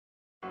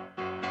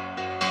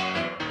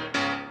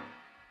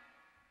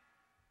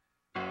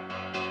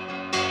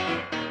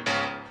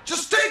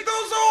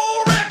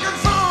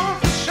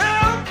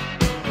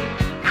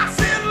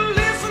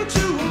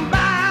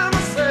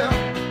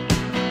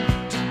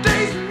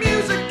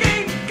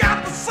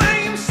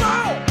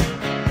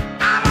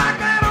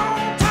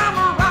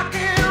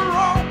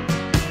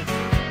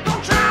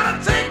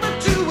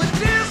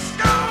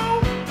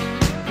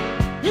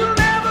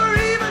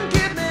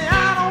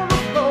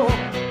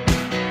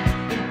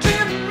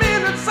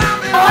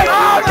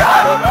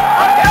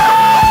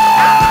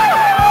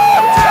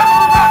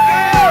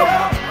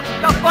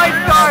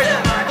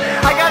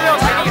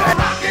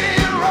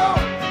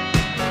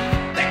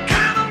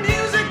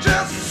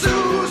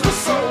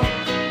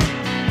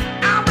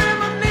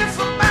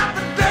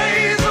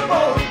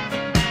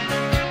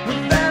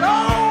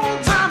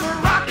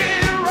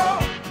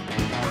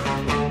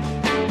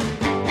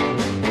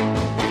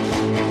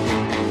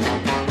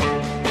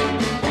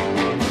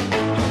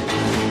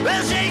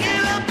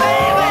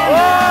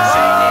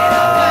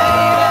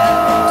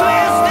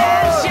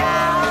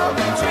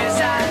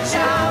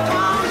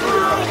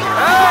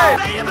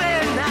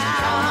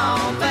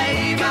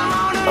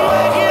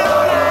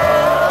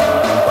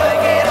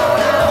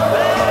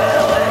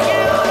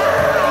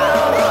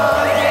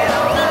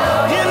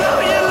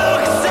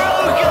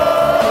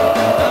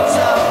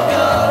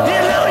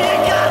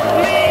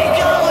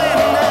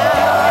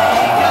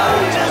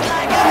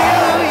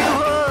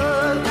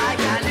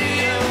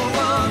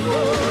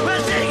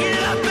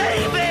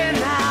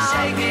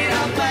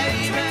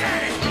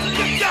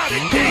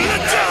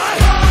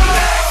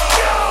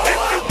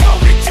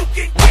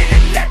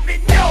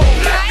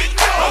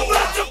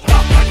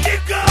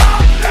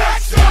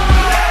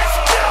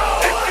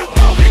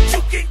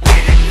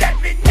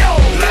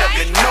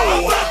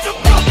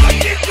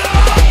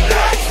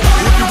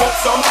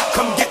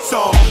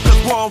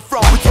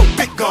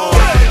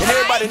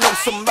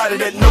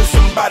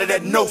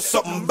know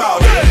something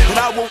about it. And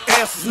I want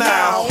answers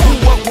now. Who,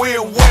 what, where,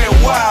 and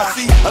why?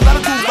 See, a lot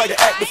of dudes like to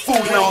act the fool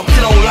now.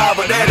 Get on live,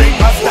 but that ain't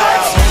my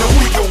style. Now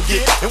who he gon'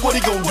 get, and what he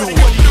gon' do?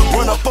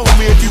 Run up on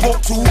me if you want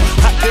to.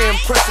 Hot damn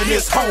pressing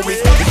his homies.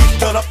 And he's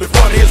done up in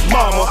front of his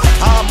mama.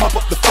 I'm up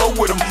the floor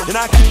with him, and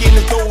I kick in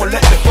the door and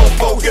let the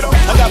fofo get him.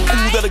 I got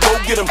fools that'll go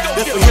get him.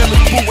 That's for him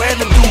and Pooh and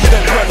them dudes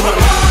that run with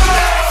him.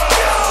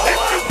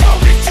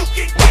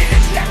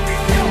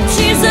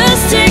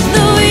 Jesus, take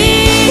the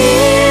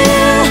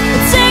wheel,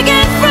 take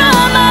it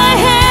from my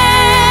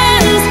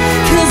hands,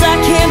 'cause I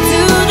can't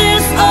do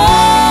this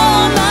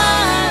on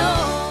my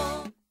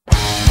own.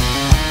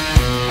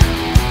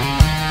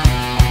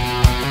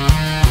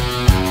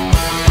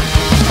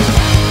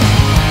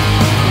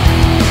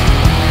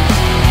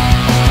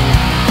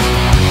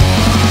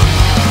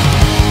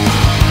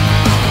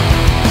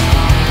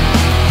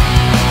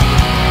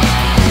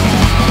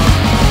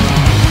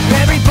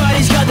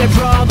 Everybody's got their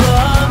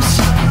problems.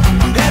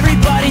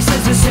 Everybody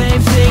says the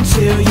same thing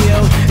to you.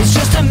 It's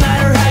just a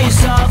matter how you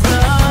solve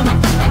them,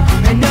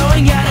 and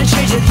knowing how to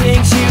change the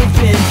things you've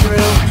been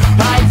through.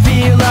 I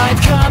feel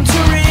I've come to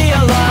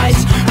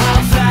realize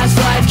how fast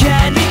life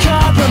can be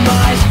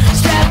compromised.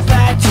 Step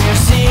back to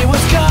see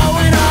what's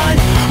going on.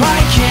 I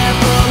can't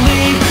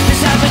believe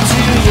this happened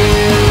to you.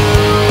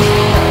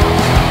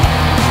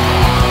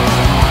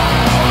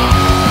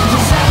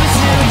 This happened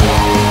to you.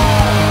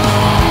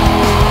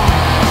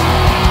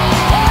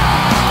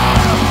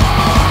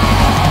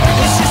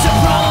 It's just a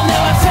problem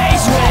that I'm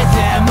faced with.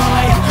 Am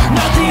I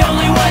not the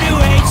only one who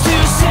hates to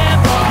stand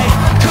by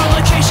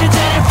complications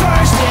and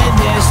first in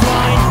this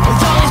line, with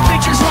all these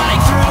pictures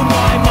running through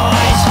my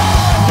mind,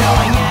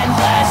 knowing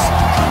endless.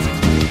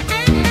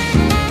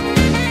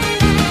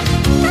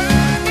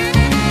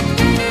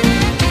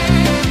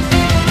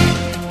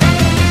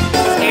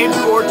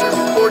 Andrew Orchard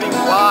reporting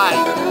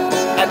live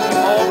at the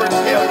Auburn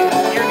tailgate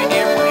here in the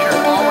amphitheater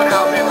in Auburn,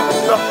 Alabama,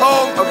 the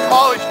home of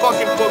college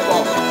fucking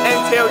football and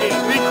tailgate.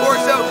 Lee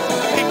Corso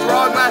picked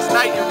wrong last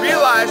night and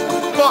realized,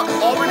 fuck,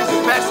 Auburn is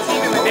the best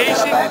team in the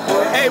nation.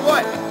 Hey,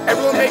 what?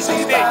 Everyone makes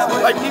mistakes.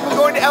 Like people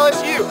going to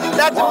LSU.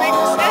 That's a big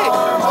mistake.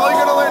 So all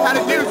you're gonna learn how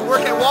to do is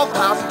work at Waffle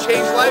House and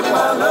change life.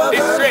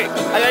 It's great.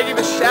 I gotta give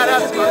a shout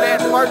out to my man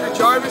Parker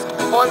Jarvis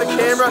on the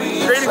camera,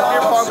 greatest beer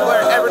pong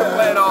player ever to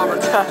play at Auburn.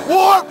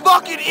 War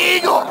fucking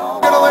Eagle!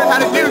 What you're gonna learn how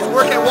to do is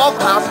work at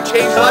Waffle House and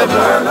change life.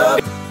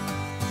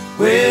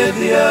 With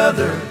the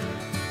other,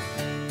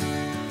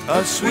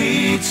 a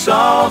sweet,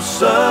 soft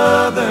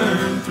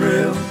southern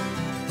thrill.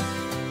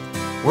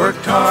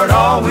 Worked hard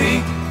all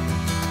week,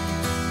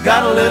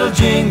 got a little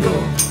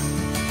jingle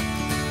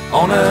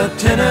on a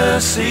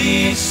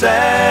Tennessee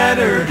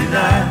Saturday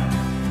night.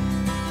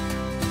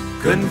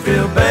 Couldn't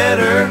feel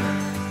better